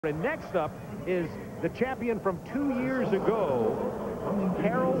And next up is the champion from 2 years ago,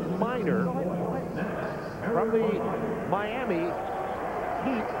 Harold Miner, from the Miami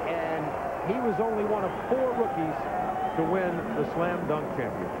Heat, and he was only one of 4 rookies to win the slam dunk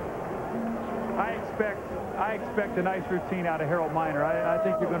championship. I expect a nice routine out of Harold Miner. I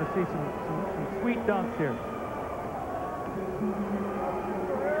think you're going to see some sweet dunks here.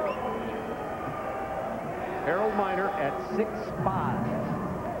 Harold Miner at 6'5".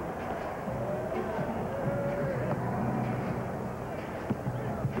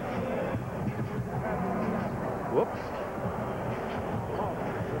 Whoops.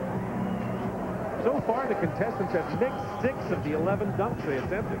 So far, the contestants have mixed 6 of the 11 dunks they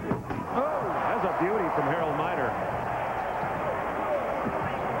attempted. Oh, that's a beauty from Harold Miner.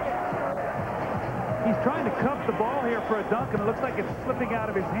 He's trying to cup the ball here for a dunk, and it looks like it's slipping out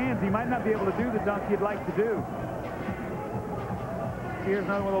of his hands. He might not be able to do the dunk he'd like to do. Here's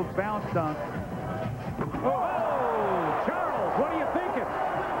another one of those bounce dunks. Oh, Charles, what are you thinking?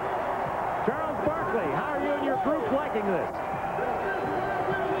 Charles Barkley, how are you and your group liking this?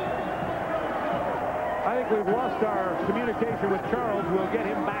 I think we've lost our communication with Charles. We'll get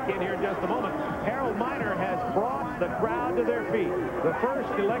him back in here in just a moment. Harold Miner has brought the crowd to their feet. The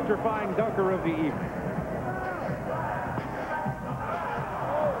first electrifying dunker of the evening.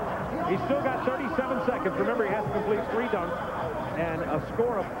 He's still got 37 seconds. Remember, he has to complete 3 dunks. And a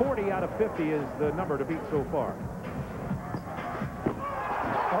score of 40 out of 50 is the number to beat so far.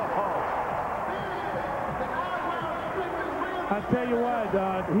 I tell you what,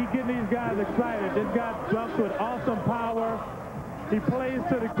 he getting these guys excited. This guy jumps with awesome power. He plays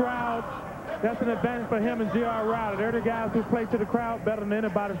to the crowd. That's an advantage for him and J.R. Riley. They're the guys who play to the crowd better than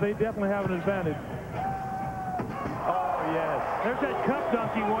anybody. They definitely have an advantage. Oh, yes. There's that cup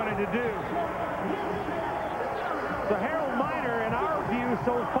dunk he wanted to do. So Harold Miner, in our view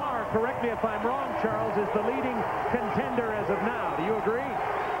so far, correct me if I'm wrong, Charles, is the leading contender as of now. Do you agree?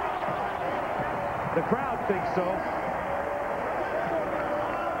 The crowd thinks so.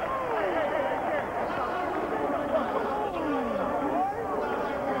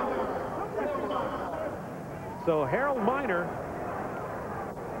 So Harold Miner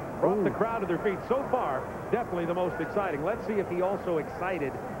brought the crowd to their feet. So far, definitely the most exciting. Let's see if he also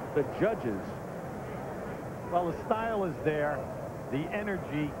excited the judges. Well, the style is there, the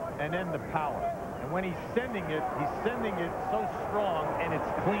energy, and then the power. And when he's sending it so strong, and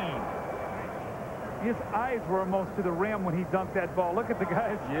it's clean. His eyes were almost to the rim when he dunked that ball. Look at the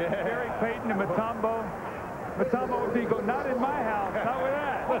guys. Yeah. Gary Payton and Mutombo. Mutombo would be going, not in my house. Not with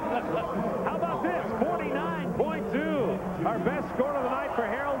that. How about this? 49.2. Our best score of the night for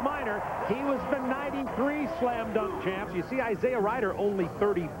Harold Miner. He was the 93 slam dunk champs. You see Isaiah Ryder only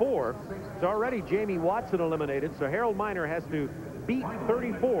 34. So already Jamie Watson eliminated. So Harold Miner has to beat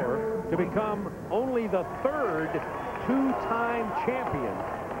 34 to become only the 3rd 2-time champion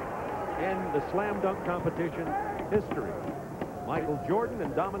in the slam dunk competition history. Michael Jordan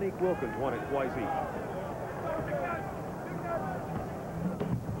and Dominique Wilkins won it twice each.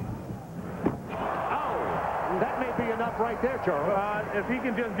 That may be enough right there, Charles. If he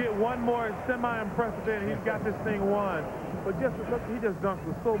can just get one more semi-impressive in, he's got this thing won. But just look, he just dunks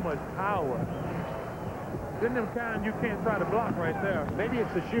with so much power. Then them kind you can't try to block right there. Maybe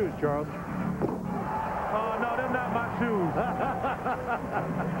it's the shoes, Charles. Oh, no, they're not my shoes.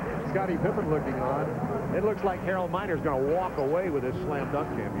 Scottie Pippen looking on. It looks like Harold Miner's going to walk away with his slam dunk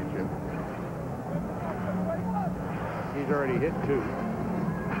championship. He's already hit 2.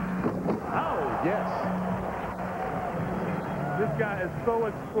 Oh, yes. This guy is so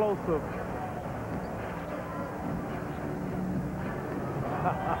explosive.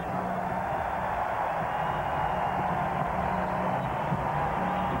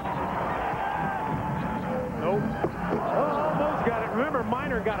 Nope. Oh, almost got it. Remember,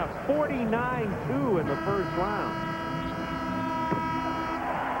 Miner got a 49-2 in the first round.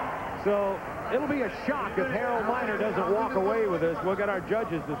 So it'll be a shock if Harold Miner doesn't walk away with this. We'll get our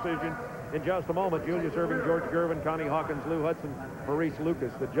judges' decision in just a moment. Julius Erving, George Gervin, Connie Hawkins, Lou Hudson, Maurice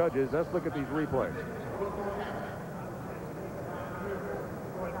Lucas, the judges. Let's look at these replays.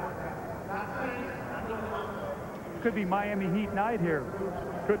 Could be Miami Heat night here.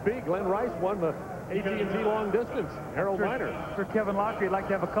 Could be. Glenn Rice won the AT&T long distance. Harold Miner. For Kevin Lockery, he'd like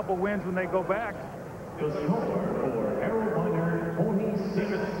to have a couple wins when they go back. The score for Harold Miner, 46. He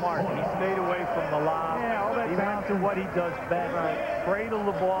was smart. He stayed away from the lob. Yeah, all that he went to what he does best. Right. Cradle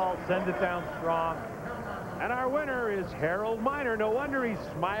the ball, send it down strong. And our winner is Harold Miner. No wonder he's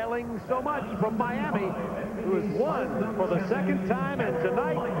smiling so much, from Miami, who has won for the 2nd time. And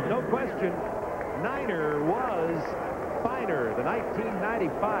tonight, no question, Niner was Finer, the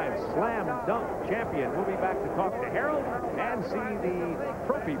 1995 Slam Dunk champion. We'll be back to talk to Harold and see the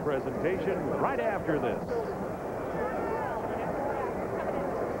trophy presentation right after this.